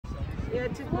Yeah,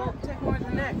 take more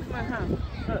than that. Come on, huh?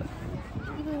 Look.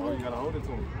 Oh, you gotta hold it to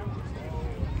him.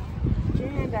 Put your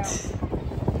hand out.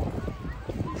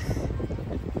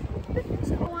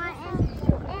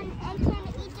 And can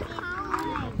it eat the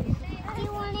cone? Do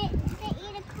you want it to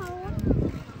eat a cone?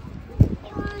 Do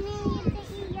you want it to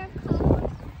eat your cone?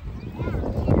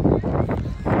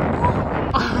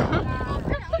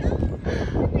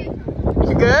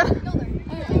 You good?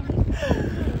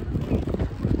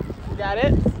 You got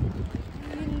it?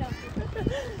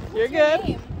 You're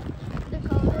good.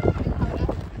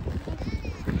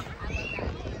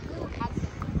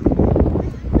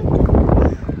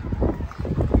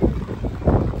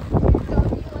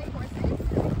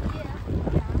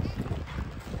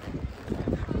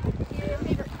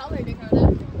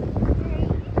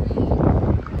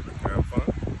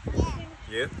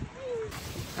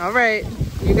 All right,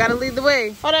 you gotta lead the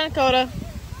way. Hold on, Dakota.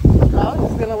 I'm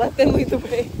just gonna let them lead the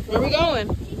way. Where are we going?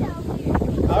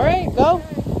 All right, go.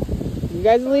 You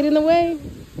guys are leading the way.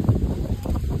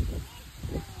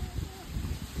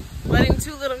 Letting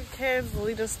two little kids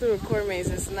lead us through a court maze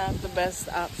is not the best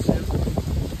option,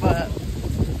 but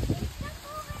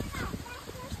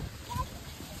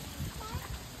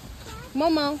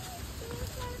Momo.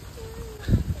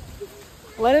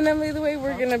 Letting them lead the way,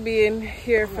 we're gonna be in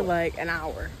here for like an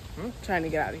hour. Trying to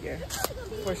get out of here,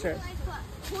 for sure.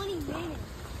 20 minutes.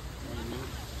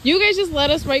 You guys just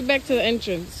led us right back to the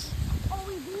entrance. Oh,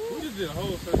 we did? We just did a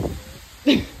whole circle.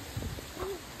 You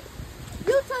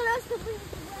told us to bring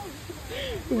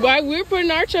the way. Why? We're putting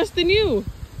our trust in you.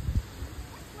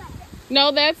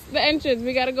 No, that's the entrance.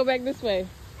 We gotta go back this way.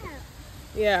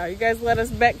 Yeah, you guys led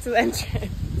us back to the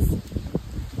entrance.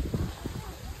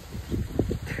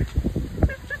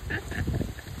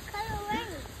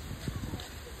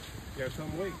 You gotta tell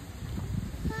him wait.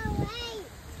 Wait.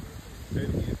 Say it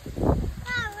again. Wait.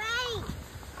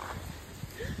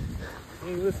 He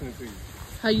ain't listening to you.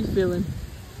 How you feeling?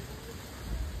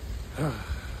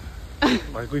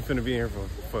 Like we finna be here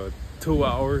for 2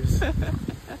 hours.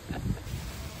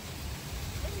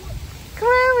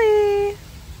 Chloe!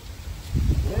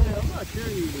 Man, I'm not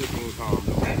carrying you this whole time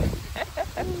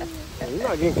though. You're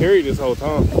not getting carried this whole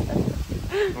time.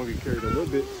 I'm gonna get carried a little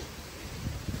bit.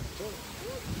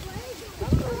 I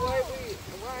don't know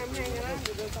why I'm hanging on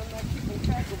to this. I'm not keeping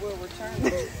track of where we're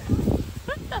turning.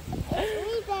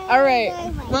 All right.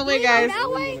 What way, guys? That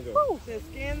way? To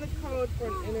scan the code for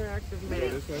an interactive map.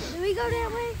 This way. Do we go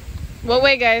that way? What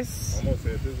way, guys? Almost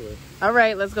said this way. All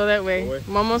right, let's go that way. What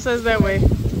way? Momo says that way.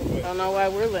 What? Don't know why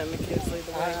we're letting the kids lead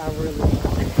the way. I really.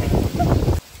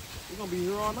 We're gonna be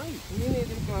here all night. You need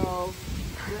to go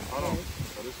this Hold on. way.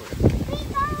 Go this way.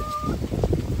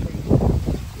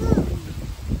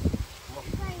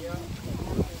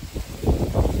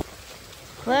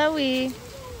 Chloe.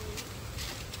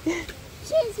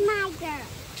 She's my girl.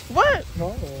 What?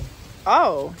 No.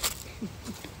 Oh.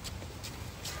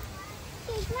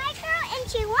 She's my girl and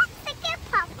she wants to get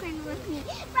popcorn with me.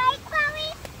 Right,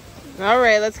 Chloe? All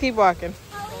right, let's keep walking.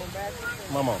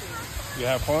 Mama, you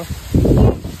have fun?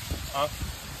 Huh?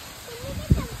 Can we get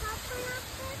some popcorn off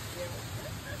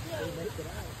this?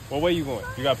 What way you going?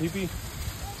 You got pee-pee?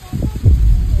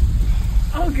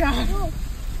 Oh, God.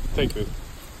 Take this.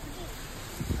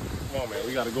 Come on, man.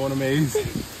 We gotta go in the maze.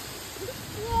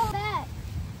 Back.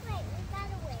 Wait, we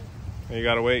gotta wait. And you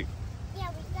gotta wait. Yeah,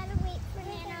 we gotta wait for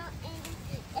Nana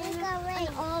and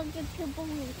all the people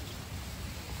leave.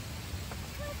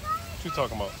 What you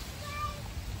talking about?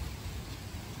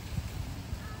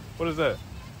 What is that?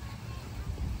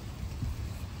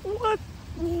 What?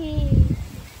 You're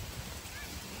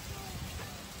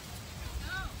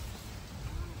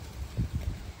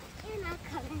not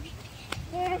coming.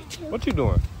 You're too What you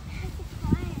doing?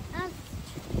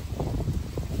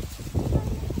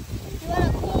 You want a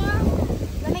corn?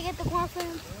 Let me get the corn for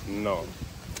him. No.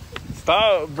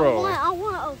 Stop, bro. I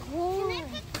want a corn. Can I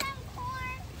pick some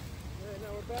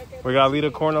corn? We gotta leave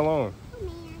the corn alone. Oh,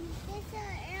 man. There's an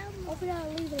animal. Open it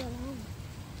and leave it alone.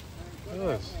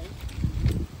 Yes.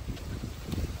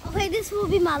 Okay, this will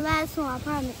be my last one, I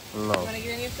promise. No. Want to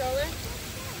get in your stroller?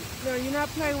 No, you're not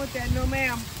playing with that. No,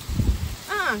 ma'am.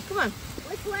 Come on.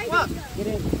 Which way Walk. do you go? Get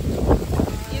in.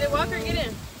 Either walk or get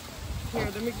in. Here,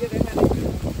 let me get ahead of you.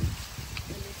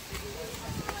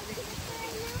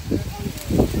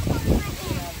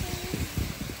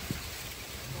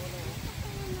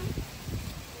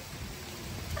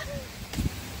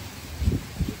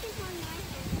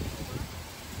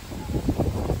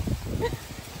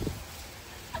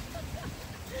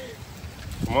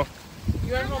 Come on.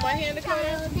 You want to hold my hand, Dakota?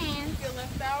 Child hands. Feel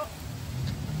left out?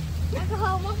 I can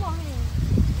hold my phone hand.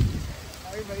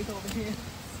 Everybody hold the hand.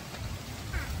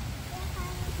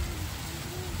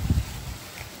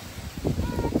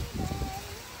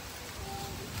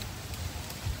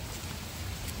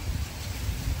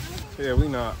 Yeah, we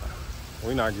not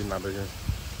getting out of here.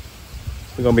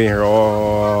 We're gonna be in here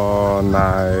all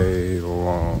night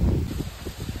long.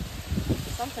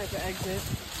 Some type of exit.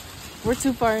 We're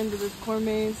too far into this corn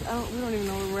maze. We don't even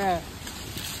know where we're at.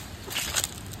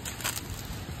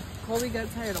 Chloe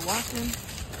got tired of walking.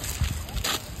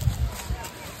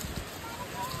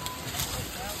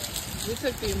 We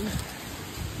took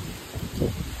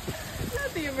not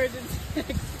the emergency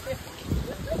exit.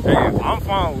 Hey, I'm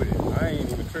fine with it. I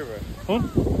ain't even tripping. Huh?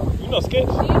 You know sketch?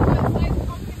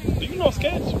 Do you know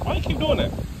sketch? Why you keep doing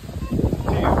that?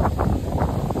 Damn.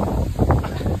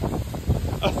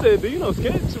 I said, do you know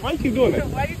sketch? Why you keep doing that?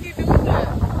 Why you keep doing that?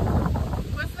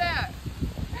 What's that?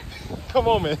 Come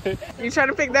on, man. You trying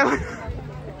to pick that one?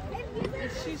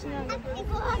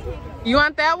 You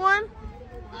want that one?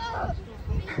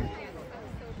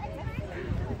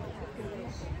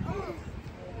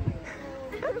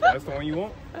 That's the one you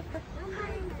want?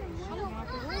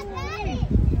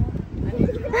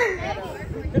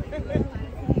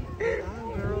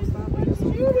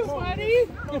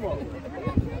 Come on.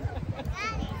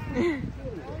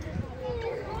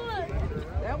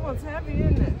 That one's heavy,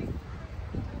 isn't it?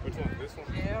 Which one? This one?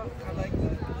 Yeah, I like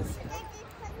that.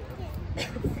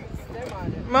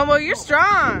 Momo, you're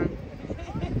strong.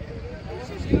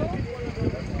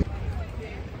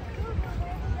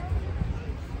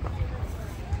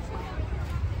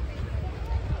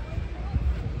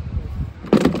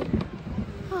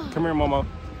 Come here, Momo.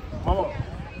 Momo.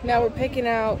 Now we're picking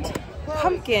out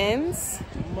pumpkins.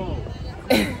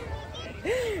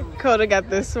 Coda got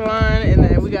this one, and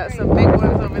then we got some big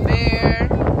ones over there.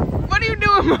 What are you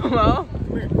doing, Momo?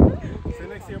 Come here. Sit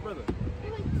next to your brother.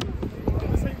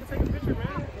 Just take a picture,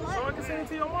 man. So I can send it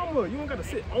to your mama. You don't gotta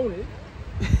sit on it.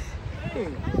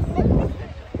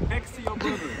 Next to your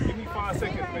brother. Give me 5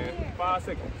 seconds, man. 5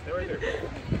 seconds. Stay right there.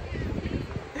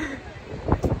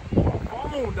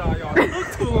 Come on, dog, y'all. Look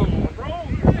to him, bro.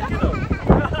 Get up.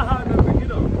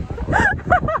 Get up.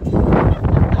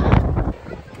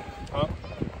 Huh?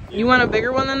 You want a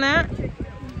bigger one than that?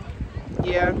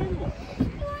 Yeah.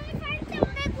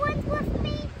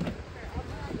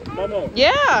 Momo.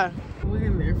 Yeah. We're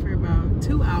in there for about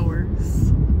 2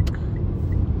 hours.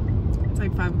 It's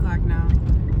like 5 o'clock now.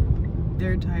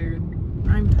 They're tired.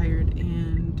 I'm tired,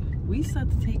 and we still have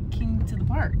to take King to the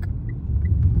park.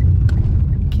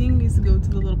 King needs to go to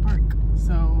the little park,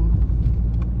 so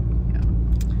yeah,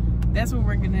 that's what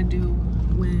we're gonna do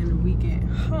when we get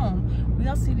home. We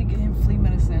also need to get him flea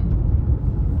medicine.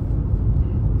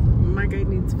 My guy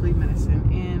needs flea medicine,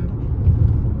 and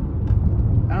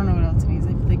I don't know what else he needs.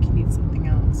 I feel like he needs something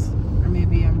else, or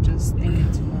maybe I'm just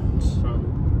thinking too much.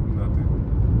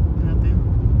 Nothing.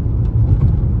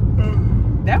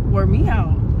 That wore me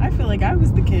out. I feel like I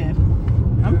was the kid.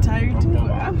 I'm tired too.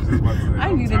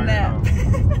 I need a nap.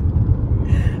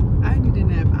 I need a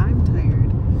nap. I'm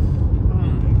tired. Oh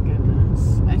my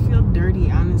goodness. I feel dirty,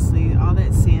 honestly. All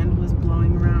that sand was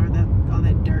blowing around, or all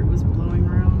that dirt was blowing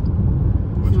around.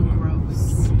 I feel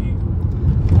gross. I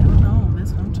don't know.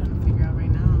 That's what I'm trying to figure out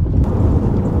right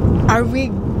now. Are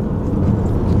we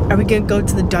gonna go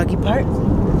to the doggy park?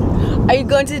 Are you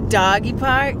going to the doggy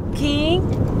park, King?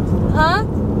 Huh?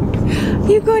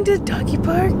 Are you going to the doggy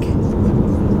park?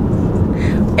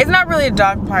 It's not really a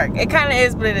dog park. It kind of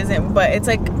is, but it isn't. But it's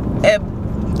like a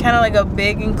kind of like a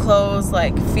big enclosed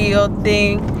like field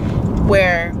thing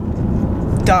where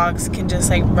dogs can just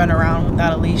like run around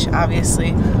without a leash,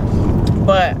 obviously.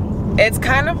 But it's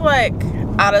kind of like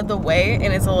out of the way,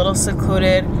 and it's a little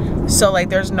secluded. So like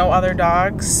there's no other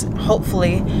dogs,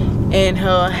 hopefully, and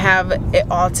he'll have it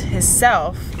all to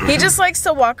himself. He just likes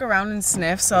to walk around and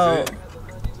sniff. So.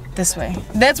 This way.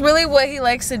 That's really what he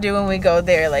likes to do when we go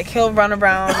there. Like he'll run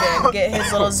around and get his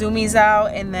little zoomies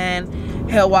out, and then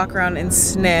he'll walk around and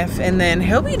sniff, and then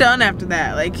he'll be done after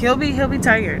that. Like he'll be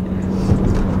tired.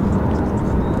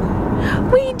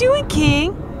 What are you doing,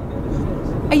 King?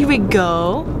 Are you ready to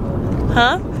go?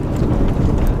 Huh?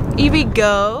 Are you ready to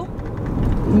go?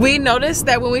 We noticed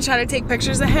that when we try to take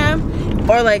pictures of him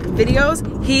or like videos,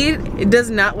 he does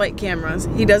not like cameras.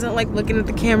 He doesn't like looking at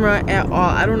the camera at all.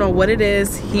 I don't know what it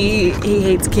is. He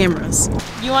hates cameras.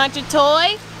 You want your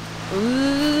toy?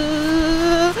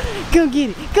 Ooh, go get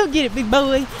it. Go get it, big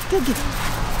boy. Go get it.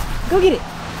 Go get it.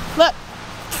 Look.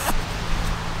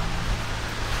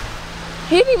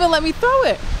 He didn't even let me throw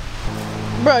it.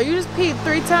 Bro, you just peed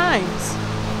 3 times.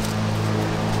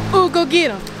 Ooh, go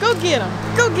get him. Go get him.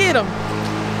 Go get him.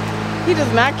 He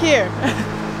does not care.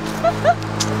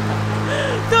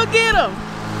 Go get him.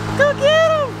 Go get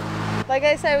him. Like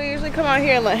I said, we usually come out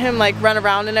here and let him like run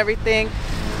around and everything.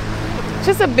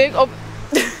 Just a big open.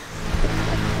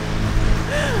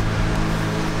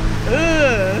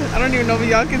 Ugh, I don't even know if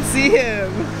y'all can see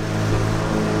him.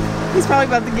 He's probably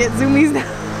about to get zoomies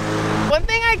now. One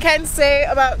thing I can say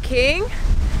about King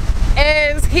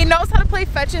is he knows how to play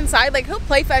fetch inside. Like, he'll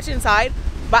play fetch inside,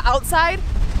 but outside,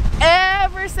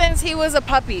 ever since he was a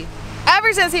puppy.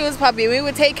 Ever since he was a puppy, we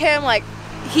would take him like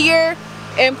here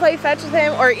and play fetch with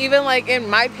him, or even like in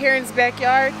my parents'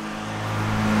 backyard.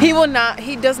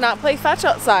 He does not play fetch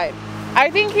outside. I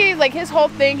think he, like, his whole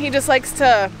thing, he just likes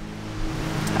to,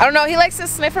 I don't know, he likes to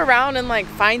sniff around and like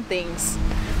find things.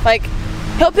 Like,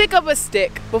 he'll pick up a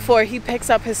stick before he picks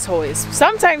up his toys.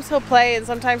 Sometimes he'll play and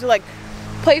sometimes he'll like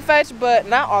play fetch, but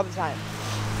not all the time.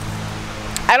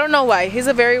 I don't know why. He's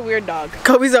a very weird dog.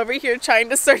 Kobe's over here trying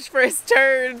to search for his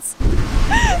turds.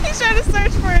 He's trying to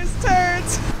search for his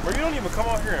turds. Bro, you don't even come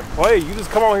out here and play. You just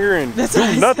come out here and That's do what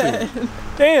I nothing. said.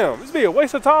 Damn, this be a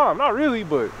waste of time. Not really,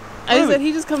 but I really. said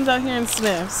he just comes out here and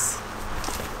sniffs.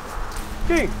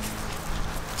 King,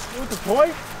 you with the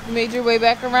toy? You made your way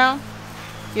back around?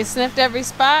 You sniffed every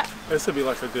spot? This would be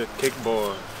like a good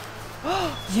kickball.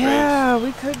 Yeah,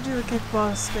 we could do a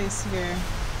kickball space here.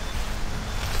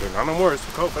 Shit, not no more. It's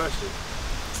too cold for that shit.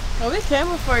 Well, we can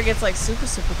before it gets like super,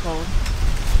 super cold.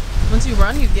 Once you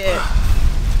run, you get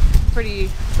pretty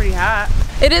hot.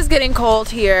 It is getting cold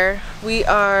here. We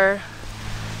are,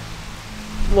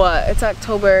 what? It's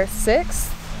October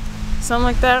 6th? Something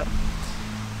like that.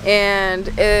 And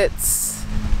it's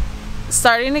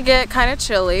starting to get kind of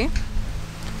chilly.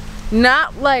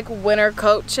 Not like winter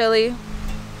coat chilly,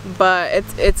 but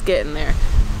it's getting there.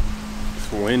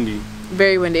 It's windy.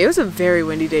 Very windy. It was a very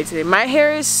windy day today. My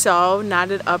hair is so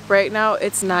knotted up right now,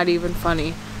 it's not even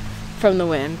funny from the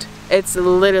wind. It's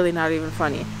literally not even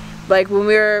funny. Like when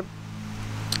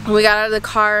we got out of the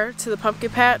car to the pumpkin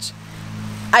patch,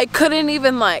 I couldn't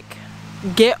even like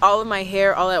get all of my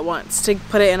hair all at once to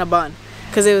put it in a bun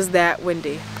because it was that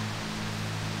windy.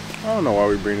 I don't know why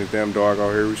we bring this damn dog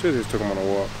out here. We should have just took him on a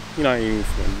walk. You're not even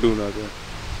gonna do nothing.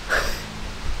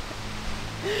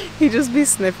 He just be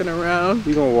sniffing around.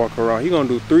 He gonna walk around. He gonna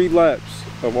do 3 laps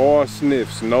of all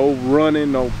sniffs. No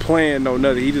running, no playing, no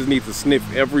nothing. He just needs to sniff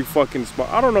every fucking spot.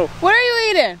 I don't know. What are you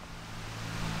eating?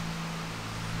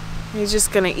 He's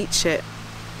just gonna eat shit.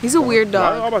 He's a weird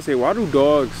dog. I'm about to say, why do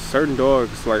dogs, certain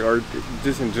dogs, like, or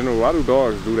just in general, why do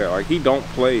dogs do that? Like, he don't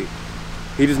play.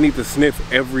 He just needs to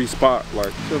sniff every spot.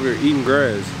 Like, he's over there eating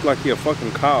grass. Like he a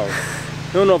fucking cow.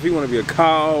 You don't know if he want to be a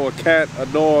cow, a cat, a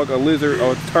dog, a lizard,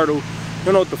 or a turtle. You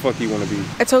don't know what the fuck he want to be.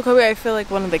 I told Kobe I feel like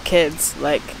one of the kids.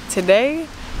 Like, today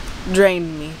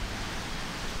drained me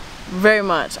very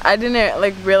much. I didn't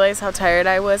like realize how tired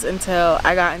I was until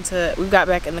we got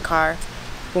back in the car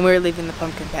when we were leaving the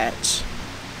pumpkin patch.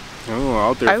 Oh,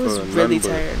 out there I was really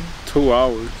tired. 2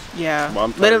 hours. Yeah, Well,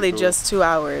 I'm tired literally too. just 2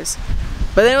 hours.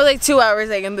 But then it was like 2 hours.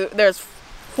 Like, and there's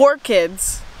 4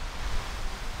 kids,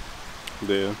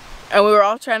 Yeah. and we were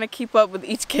all trying to keep up with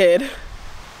each kid.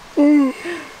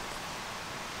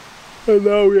 And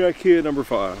now we at kid number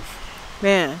 5.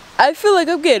 Man, I feel like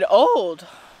I'm getting old.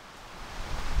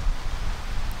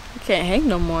 I can't hang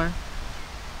no more.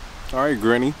 All right,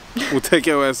 Granny. We'll take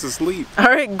your ass to sleep. All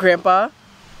right, Grandpa,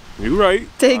 You right.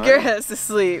 take your ass to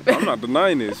sleep. I'm not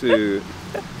denying this shit.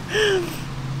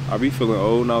 I be feeling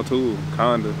old now too,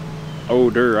 kinda.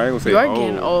 Older. I ain't gonna say You are old.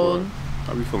 getting old.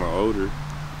 but I be feeling older.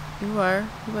 You are.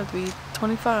 You about to be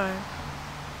 25.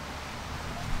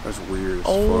 That's weird as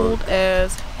Old fuck.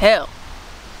 as hell.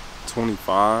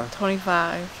 25.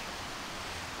 25.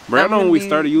 Bro, I I'm know when gonna we be-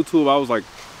 started YouTube, I was like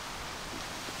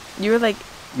You were like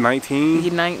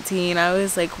 19. 19. I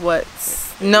was like, what?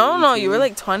 No, you were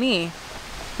like 20.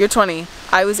 You're 20.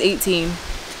 I was 18.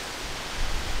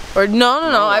 Or no,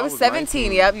 I was 17.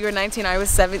 19. Yep, you were 19. I was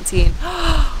 17.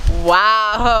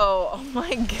 Wow. Oh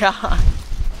my god.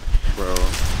 Bro.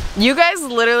 You guys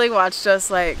literally watched us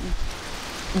like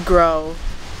grow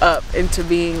up into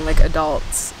being like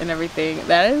adults and everything.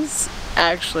 That is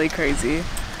actually crazy.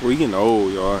 We getting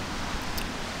old, y'all.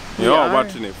 We Y'all are.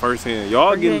 watching it firsthand.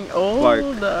 Y'all We're getting getting old.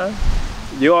 like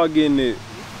y'all getting it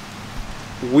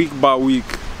week by week,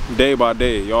 day by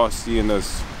day. Y'all seeing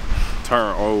us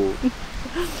turn old.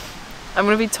 I'm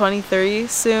gonna be 23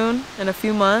 soon in a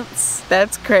few months.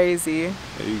 That's crazy.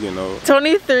 Yeah, you getting old.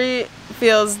 23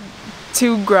 feels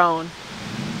too grown.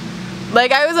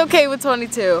 Like, I was okay with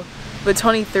 22, but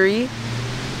 23,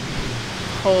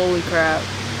 holy crap.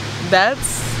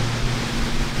 That's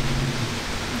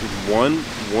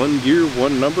One year,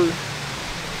 one number.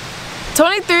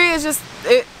 23 is just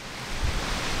it.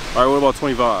 All right, what about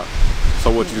 25? So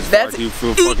what, you just feel That's- like you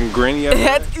feel fucking granny after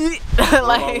that? That's What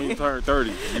about when you like turn 30?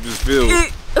 You just feel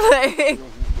like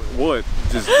what?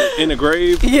 Just in the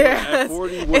grave? Yes. At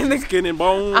 40 with the skin and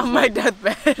bones? On my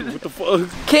deathbed. What the fuck?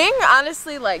 King,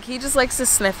 honestly, like, he just likes to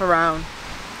sniff around.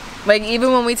 Like,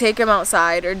 even when we take him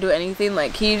outside or do anything,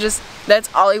 like, that's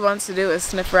all he wants to do is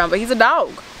sniff around. But he's a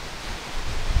dog.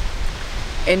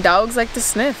 And dogs like to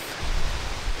sniff.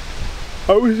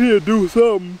 I wish he'd do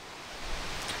something.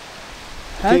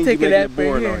 I'll take a nap right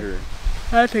boring here. out here.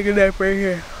 I'll take a nap right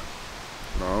here.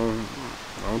 No,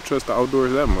 I don't trust the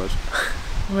outdoors that much.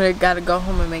 We gotta go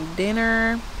home and make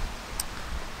dinner.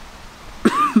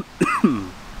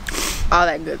 All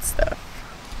that good stuff.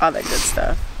 All that good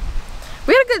stuff.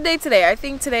 We had a good day today. I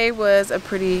think today was a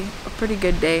pretty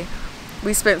good day.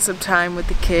 We spent some time with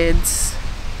the kids.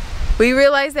 We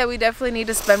realized that we definitely need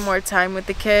to spend more time with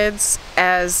the kids.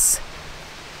 As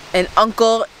an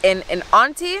uncle and an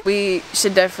auntie, we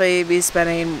should definitely be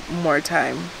spending more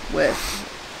time with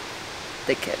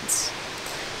the kids.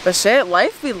 But shit,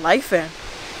 life be lifing.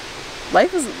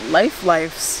 Life is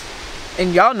lives.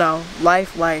 And y'all know,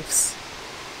 lives.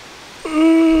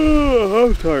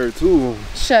 I'm tired too.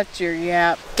 Shut your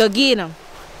yap. Go get him.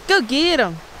 Go get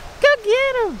him. Go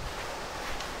get him.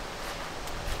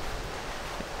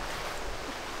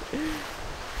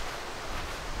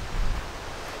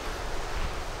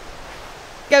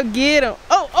 Go get him.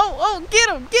 Oh, get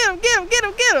him. Get him, King. Get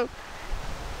him, King.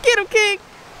 Get him, King.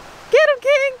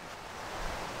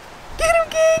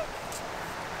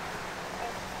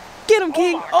 Get him,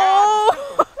 King.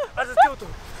 Oh. I just killed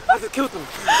him. That's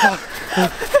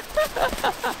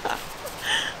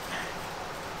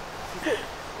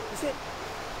it.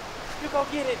 You go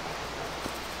get it.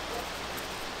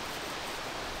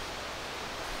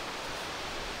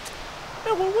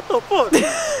 Hey, well, what the fuck?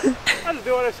 I just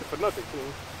did all that shit for nothing,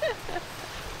 King.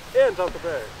 And drop the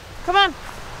bag. Come on.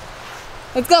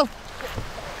 Let's go.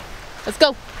 Let's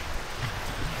go.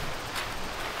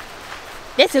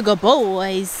 That's a good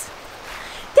boys.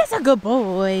 That's a good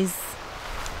boys.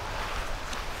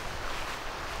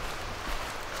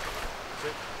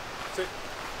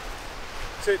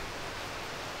 Sit.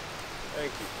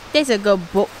 Thank you. That's a good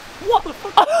boy. What the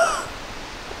fuck?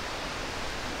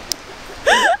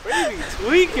 Baby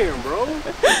tweaking, bro.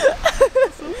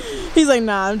 He's like,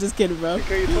 nah, I'm just kidding, bro.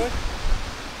 Okay, you toy? Alright,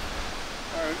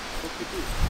 let's get this.